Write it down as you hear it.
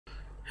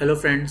Hello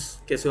friends,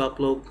 कैसे हो आप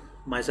लोग?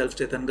 Myself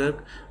Chetan Sir,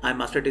 I am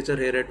master teacher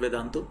here at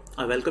Vedantu.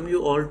 I welcome you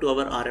all to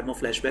our RMO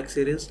Flashback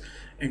series.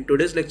 In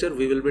today's lecture,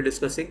 we will be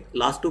discussing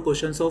last two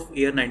questions of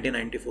year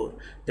 1994.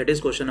 That is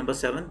question number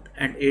 7th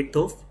and 8th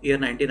of year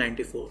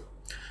 1994.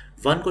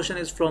 One question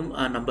is from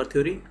number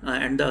theory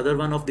and the other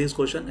one of these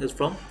questions is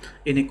from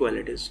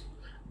inequalities.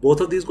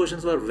 Both of these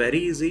questions were very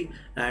easy,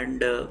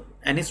 and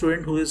any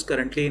student who is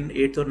currently in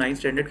 8th or 9th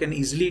standard can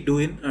easily do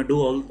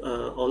all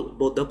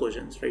both the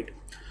questions, right?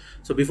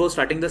 So before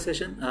starting the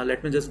session,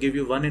 let me just give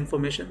you one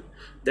information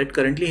that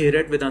currently here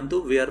at Vedantu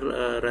we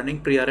are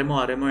running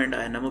pre-RMO, RMO and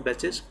INMO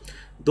batches.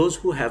 Those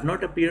who have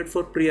not appeared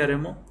for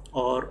pre-RMO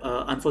or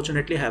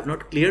unfortunately have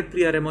not cleared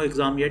pre-RMO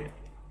exam yet,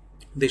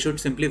 they should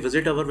simply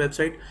visit our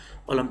website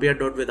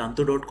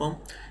olympiad.vedantu.com.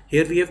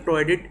 Here we have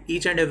provided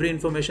each and every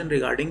information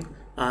regarding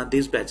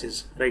these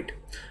batches, right?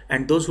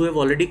 And those who have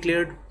already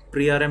cleared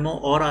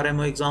pre-RMO or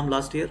RMO exam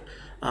last year,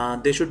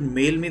 they should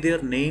mail me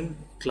their name,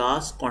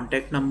 class,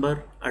 contact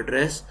number,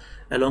 address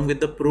along with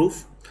the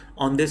proof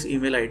on this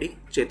email ID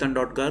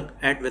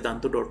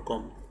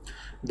chetan.garg@vedantu.com.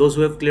 Those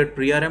who have cleared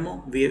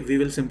pre-RMO, we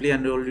will simply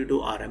enroll you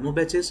to RMO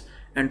batches,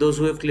 and those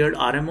who have cleared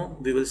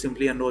RMO, we will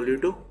simply enroll you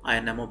to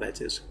INMO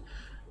batches.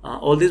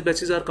 All these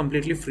batches are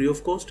completely free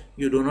of cost.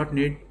 You do not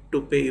need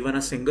to pay even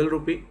a single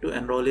rupee to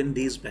enroll in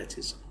these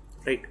batches,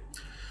 right?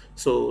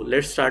 So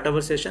let's start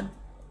our session.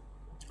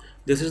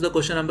 This is the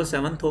question number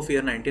 7th of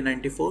year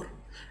 1994,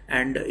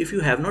 and if you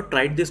have not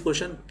tried this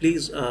question,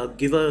 please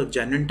give a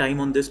genuine time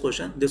on this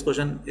question. This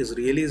question is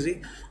really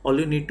easy. All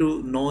you need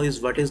to know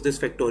is what is this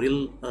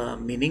factorial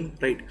meaning,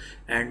 right?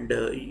 And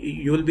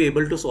you will be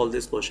able to solve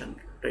this question,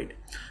 right?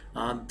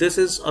 This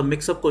is a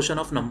mix-up question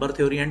of number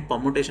theory and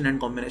permutation and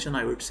combination,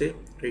 I would say,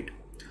 right?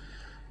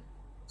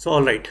 So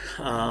all right,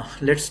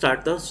 let's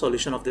start the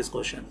solution of this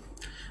question.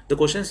 The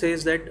question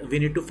says that we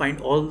need to find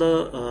all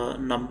the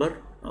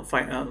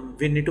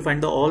we need to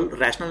find the all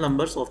rational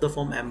numbers of the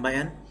form m by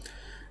n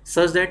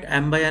such that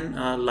m by n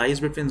lies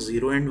between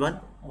 0 and 1,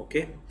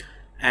 okay,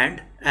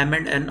 and m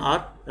and n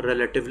are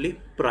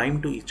relatively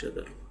prime to each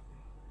other,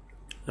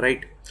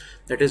 right?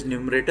 That is,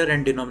 numerator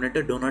and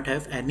denominator do not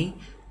have any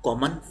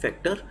common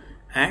factor,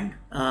 and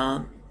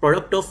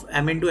product of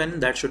m into n,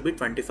 that should be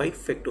 25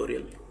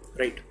 factorial,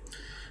 right?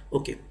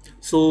 Okay,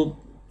 so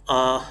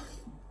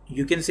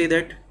you can say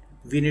that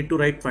we need to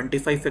write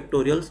 25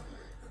 factorials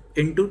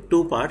into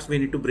two parts. We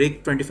need to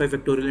break 25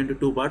 factorial into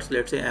two parts,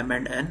 let's say m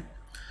and n,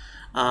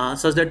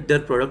 such that their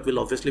product will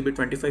obviously be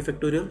 25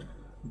 factorial.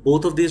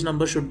 Both of these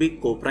numbers should be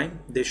co-prime.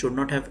 They should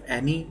not have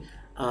any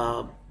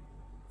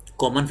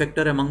common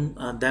factor among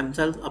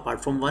themselves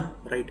apart from 1,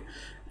 right?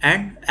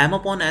 And m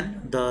upon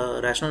n,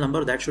 the rational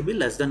number, that should be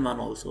less than 1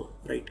 also,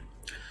 right?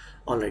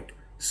 All right,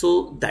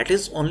 so that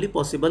is only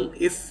possible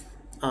if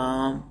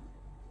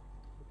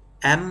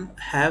m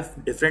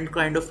have different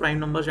kind of prime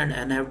numbers and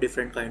n have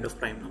different kind of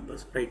prime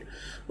numbers, right?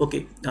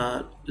 Okay,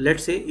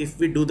 let's say if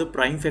we do the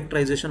prime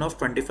factorization of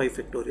 25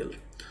 factorial,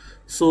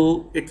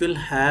 so it will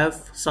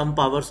have some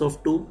powers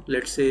of 2,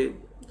 let's say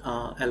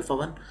alpha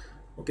 1.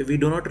 Okay, we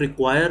do not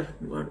require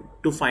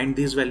to find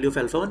this value of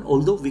alpha 1,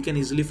 although we can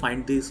easily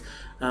find this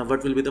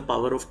what will be the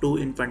power of 2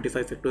 in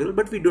 25 factorial,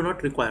 but we do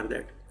not require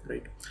that,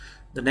 right?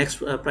 The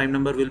next prime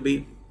number will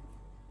be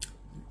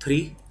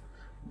 3.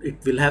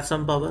 It will have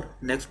some power.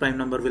 Next prime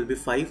number will be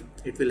 5.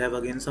 It will have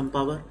again some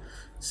power.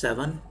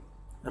 7,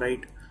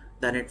 right?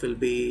 Then it will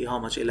be how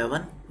much?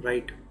 11,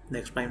 right?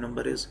 Next prime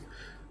number is,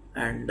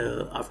 and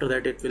after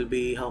that it will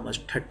be how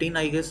much? 13,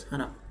 I guess,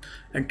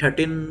 and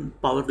 13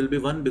 power will be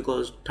 1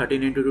 because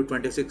 13 into 2,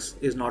 26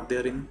 is not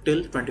there in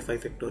till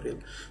 25 factorial.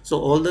 So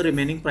all the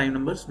remaining prime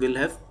numbers will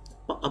have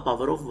a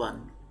power of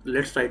 1.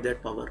 Let's write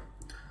that power.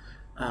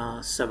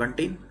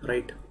 17,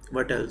 right?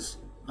 What else?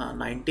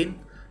 19.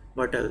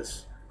 What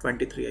else?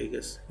 23, I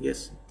guess.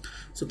 Yes.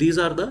 So these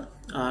are the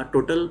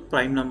total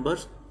prime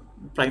numbers,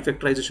 prime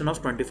factorization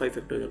of 25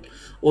 factorial.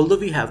 Although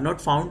we have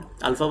not found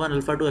alpha 1,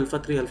 alpha 2, alpha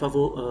 3, alpha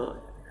 4,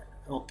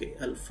 okay,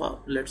 alpha,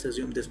 let's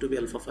assume this to be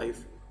alpha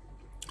 5.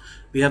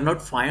 We have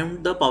not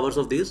found the powers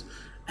of these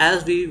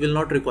as we will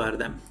not require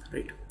them,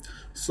 right?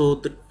 So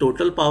the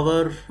total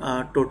power,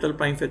 total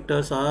prime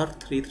factors are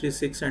 3, 3,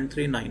 6 and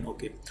 3, 9.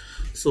 Okay.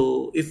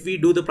 So if we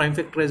do the prime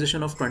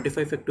factorization of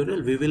 25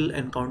 factorial, we will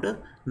encounter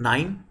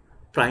 9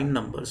 prime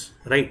numbers,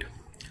 right?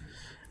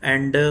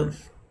 And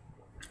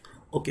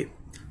okay,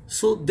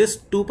 so this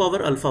 2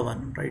 power alpha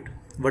 1, right,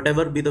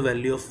 whatever be the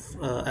value of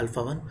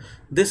alpha 1,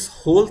 this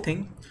whole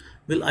thing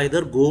will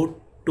either go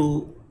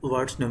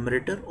towards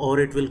numerator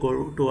or it will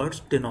go towards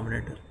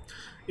denominator.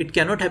 It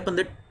cannot happen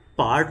that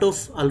part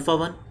of alpha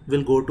 1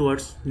 will go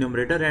towards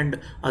numerator and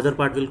other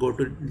part will go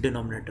to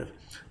denominator.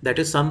 That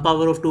is, some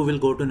power of 2 will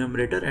go to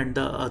numerator and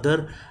the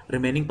other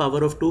remaining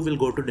power of 2 will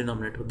go to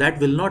denominator. That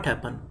will not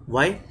happen.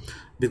 Why?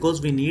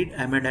 Because we need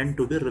m and n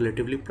to be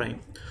relatively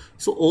prime.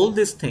 So all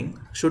this thing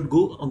should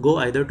go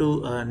either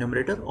to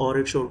numerator or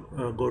it should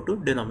go to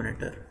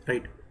denominator,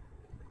 right?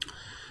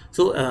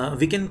 So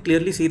we can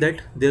clearly see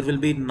that there will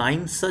be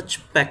 9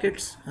 such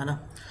packets,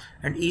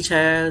 and each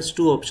has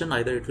two options,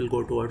 either it will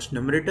go towards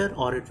numerator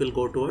or it will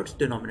go towards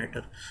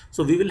denominator.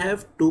 So we will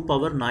have 2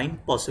 power 9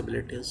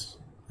 possibilities,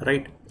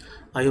 right?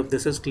 I hope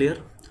this is clear.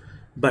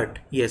 But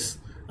yes,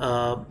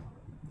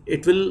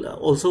 it will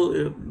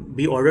also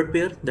be ordered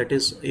pair, that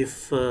is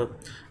if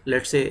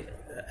let's say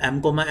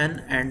m comma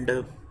n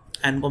and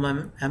n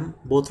comma m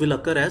both will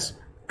occur as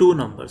two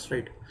numbers,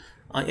 right?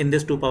 In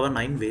this 2 power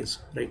 9 ways,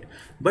 right?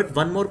 But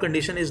one more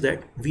condition is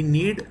that we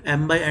need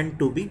m by n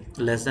to be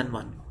less than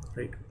 1,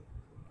 right?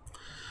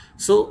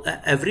 So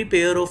every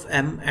pair of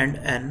m and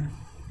n,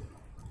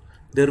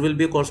 there will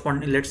be a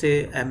corresponding, let's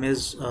say m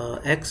is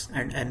x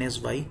and n is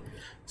y,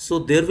 so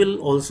there will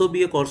also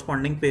be a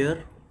corresponding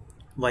pair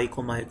y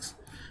comma x,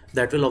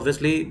 that will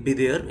obviously be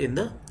there in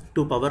the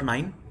 2 power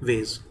 9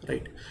 ways,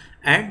 right?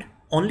 And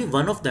only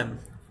one of them,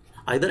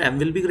 either m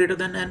will be greater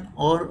than n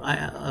or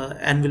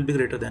n will be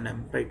greater than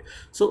m, right?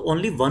 So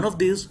only one of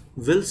these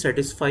will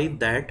satisfy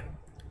that.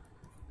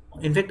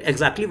 In fact,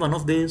 exactly one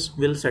of these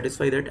will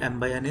satisfy that m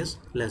by n is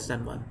less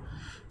than 1.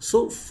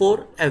 So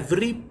for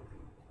every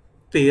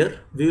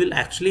pair, we will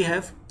actually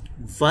have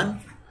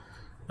one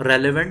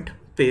relevant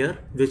pair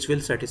which will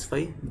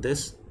satisfy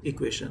this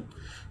equation.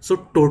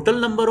 So total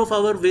number of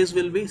our ways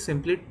will be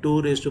simply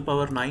 2 raised to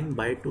power 9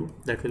 by 2,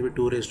 that will be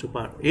 2 raised to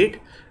power 8,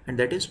 and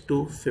that is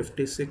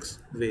 256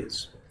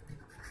 ways.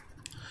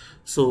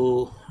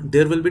 So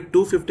there will be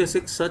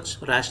 256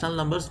 such rational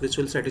numbers which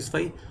will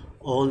satisfy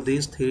all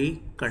these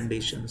three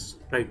conditions,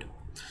 right?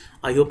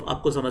 I hope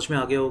आपको समझ में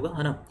आ गया होगा,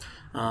 है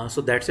ना?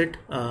 So that's it.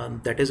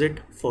 That is it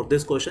for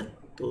this question.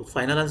 So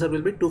final answer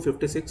will be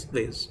 256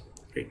 ways,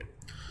 right?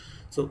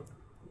 So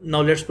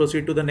now let's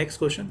proceed to the next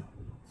question.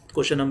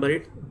 Question number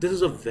 8. This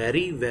is a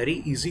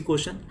very easy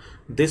question.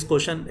 This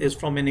question is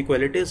from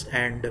inequalities,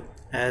 and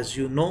as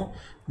you know,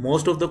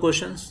 most of the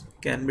questions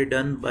can be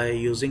done by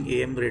using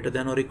am greater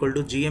than or equal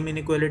to gm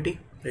inequality,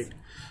 right?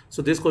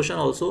 So this question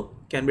also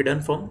can be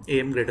done from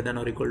am greater than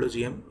or equal to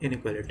gm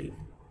inequality.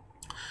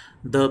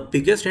 The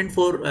biggest hint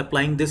for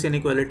applying this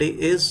inequality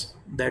is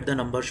that the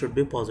number should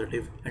be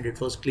positive, and it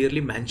was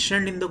clearly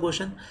mentioned in the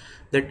question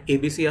that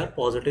ABC are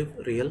positive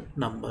real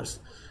numbers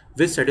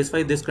which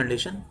satisfy this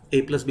condition,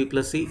 a plus b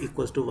plus c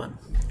equals to 1,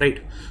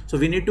 right? So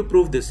we need to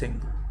prove this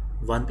thing,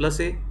 1 plus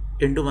a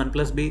into 1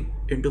 plus b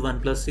into 1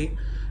 plus c,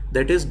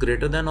 that is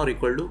greater than or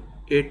equal to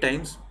 8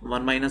 times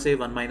 1 minus a,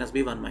 1 minus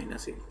b, 1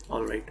 minus a.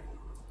 All right.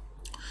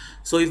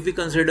 So if we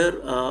consider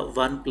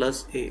 1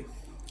 plus a,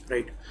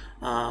 right,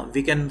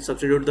 we can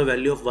substitute the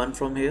value of 1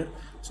 from here,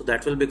 so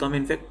that will become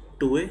in fact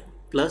 2a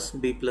plus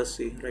b plus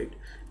c, right?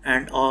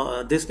 And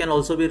this can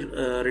also be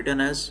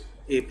written as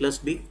a plus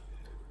b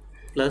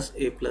plus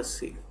a plus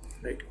c,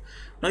 right?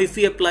 Now if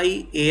we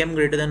apply am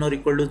greater than or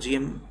equal to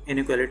gm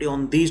inequality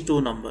on these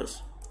two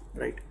numbers,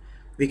 right,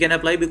 we can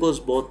apply because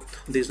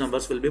both these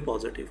numbers will be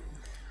positive.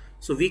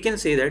 So we can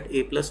say that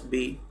a plus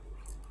b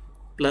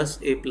plus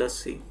a plus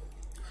c,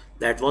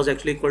 that was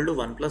actually equal to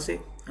 1 plus a,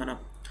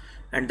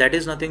 and that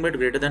is nothing but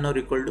greater than or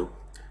equal to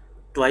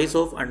twice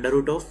of under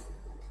root of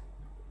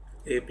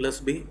a plus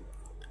b,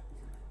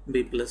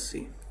 b plus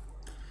c.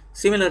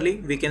 Similarly,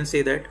 we can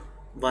say that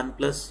 1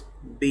 plus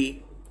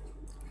b,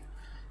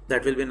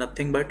 that will be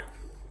nothing but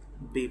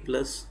b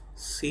plus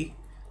c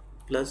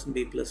plus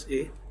b plus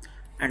a,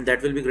 and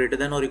that will be greater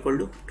than or equal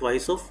to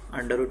twice of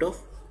under root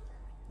of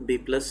b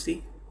plus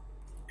c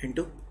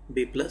into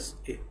b plus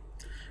a.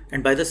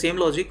 And by the same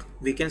logic,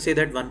 we can say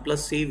that 1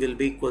 plus c will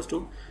be equals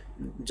to,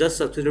 just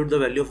substitute the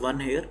value of 1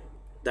 here,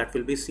 that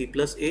will be c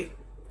plus a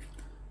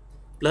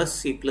plus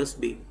c plus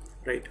b,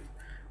 right?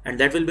 And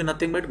that will be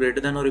nothing but greater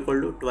than or equal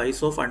to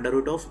twice of under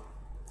root of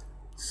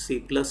c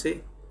plus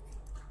a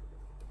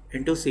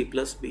into c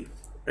plus b,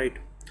 right?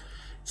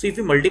 So if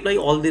we multiply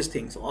all these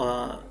things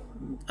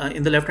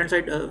in the left hand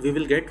side, we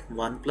will get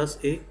 1 plus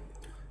a,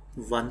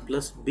 1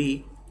 plus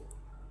b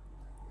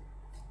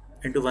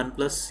into 1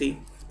 plus c,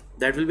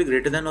 that will be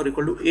greater than or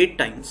equal to 8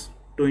 times,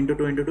 2 into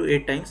 2 into 2,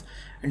 8 times,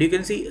 and you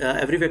can see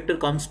every factor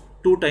comes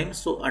 2 times,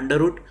 so under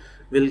root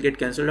will get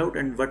cancelled out,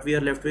 and what we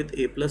are left with,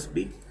 a plus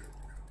b,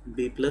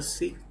 b plus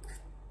c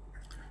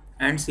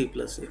and c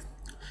plus a.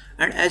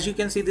 And as you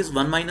can see, this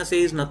 1 minus a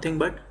is nothing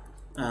but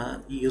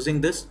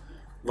using this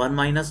 1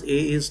 minus a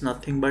is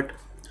nothing but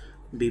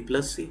b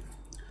plus c,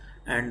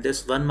 and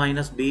this 1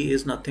 minus b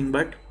is nothing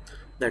but,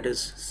 that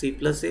is c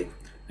plus a,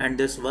 and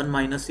this 1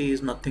 minus c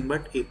is nothing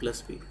but a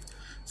plus b.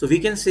 So we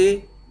can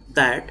say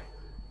that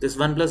this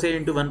 1 plus a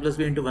into 1 plus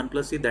b into 1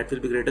 plus c, that will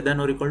be greater than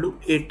or equal to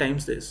 8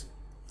 times this,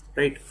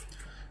 right?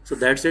 So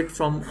that's it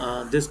from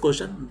this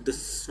question.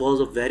 This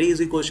was a very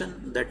easy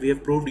question that we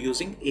have proved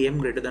using am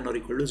greater than or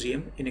equal to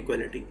gm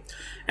inequality.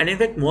 And in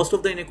fact, most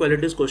of the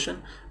inequalities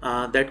question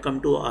that come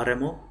to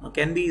RMO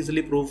can be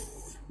easily proved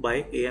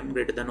by am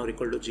greater than or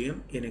equal to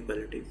gm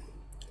inequality,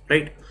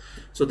 right?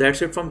 So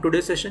that's it from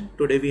today's session.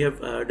 Today we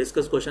have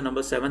discussed question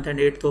number 7th and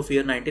 8th of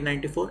year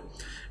 1994.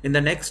 In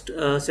the next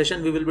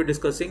session, we will be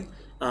discussing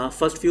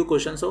first few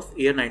questions of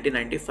year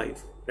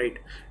 1995, right?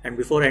 And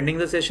before ending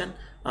the session,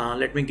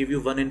 let me give you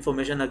one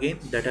information again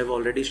that I've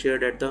already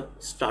shared at the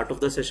start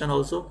of the session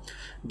also,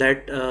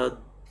 that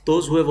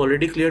those who have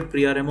already cleared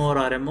pre-RMO or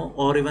RMO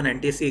or even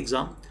NTSC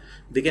exam,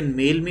 they can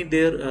mail me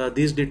their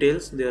these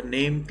details, their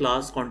name,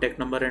 class, contact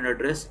number and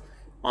address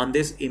on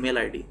this email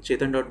ID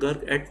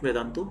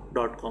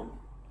chetan.garg@vedantu.com.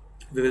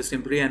 We will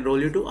simply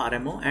enroll you to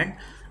RMO and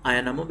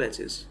INMO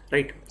batches,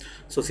 right?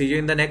 So see you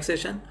in the next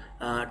session.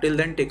 Till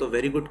then, take a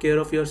very good care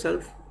of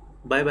yourself.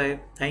 Bye bye.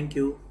 Thank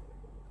you.